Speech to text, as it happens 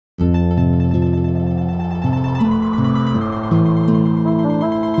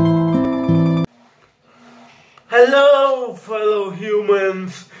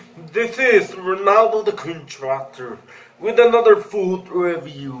humans, this is Ronaldo the Contractor with another food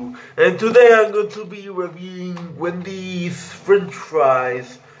review, and today I'm going to be reviewing Wendy's French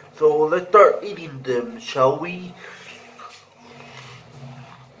fries. So let's start eating them, shall we?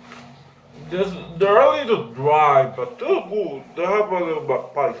 They're a little dry, but they're good. They have a little bit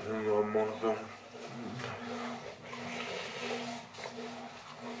of spice in them amongst them.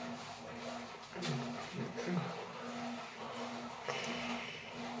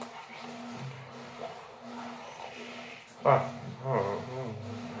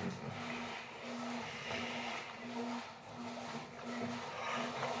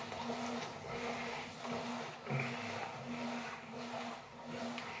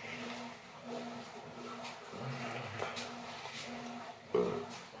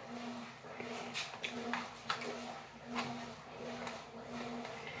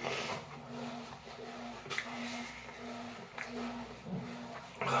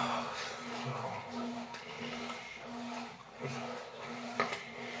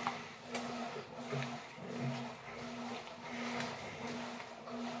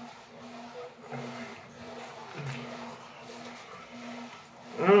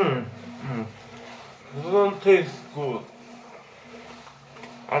 It doesn't taste good.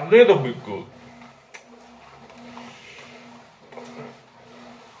 A little bit good.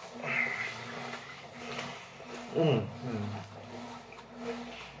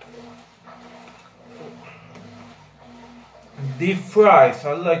 Deep fries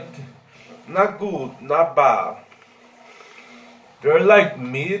are like not good, not bad. They're like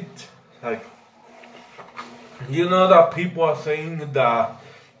meat, like you know that people are saying that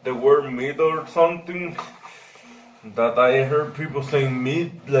the word meat or something. That I heard people saying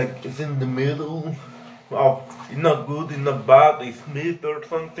meat like it's in the middle of it's not good, it's not bad, it's meat or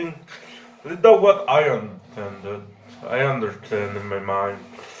something. That's not what I understand. I understand in my mind.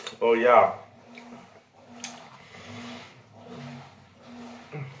 Oh yeah.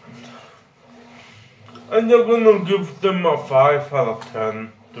 And you're gonna give them a 5 out of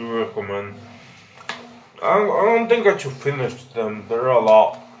 10 to recommend. I don't think I should finish them, they're a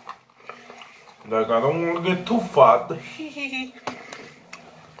lot. Like, I don't want to get too fat.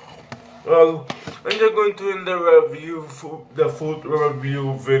 Well, I'm just going to end the review, the food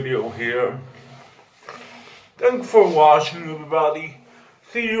review video here. Thanks for watching, everybody.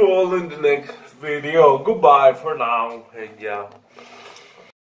 See you all in the next video. Goodbye for now, and yeah.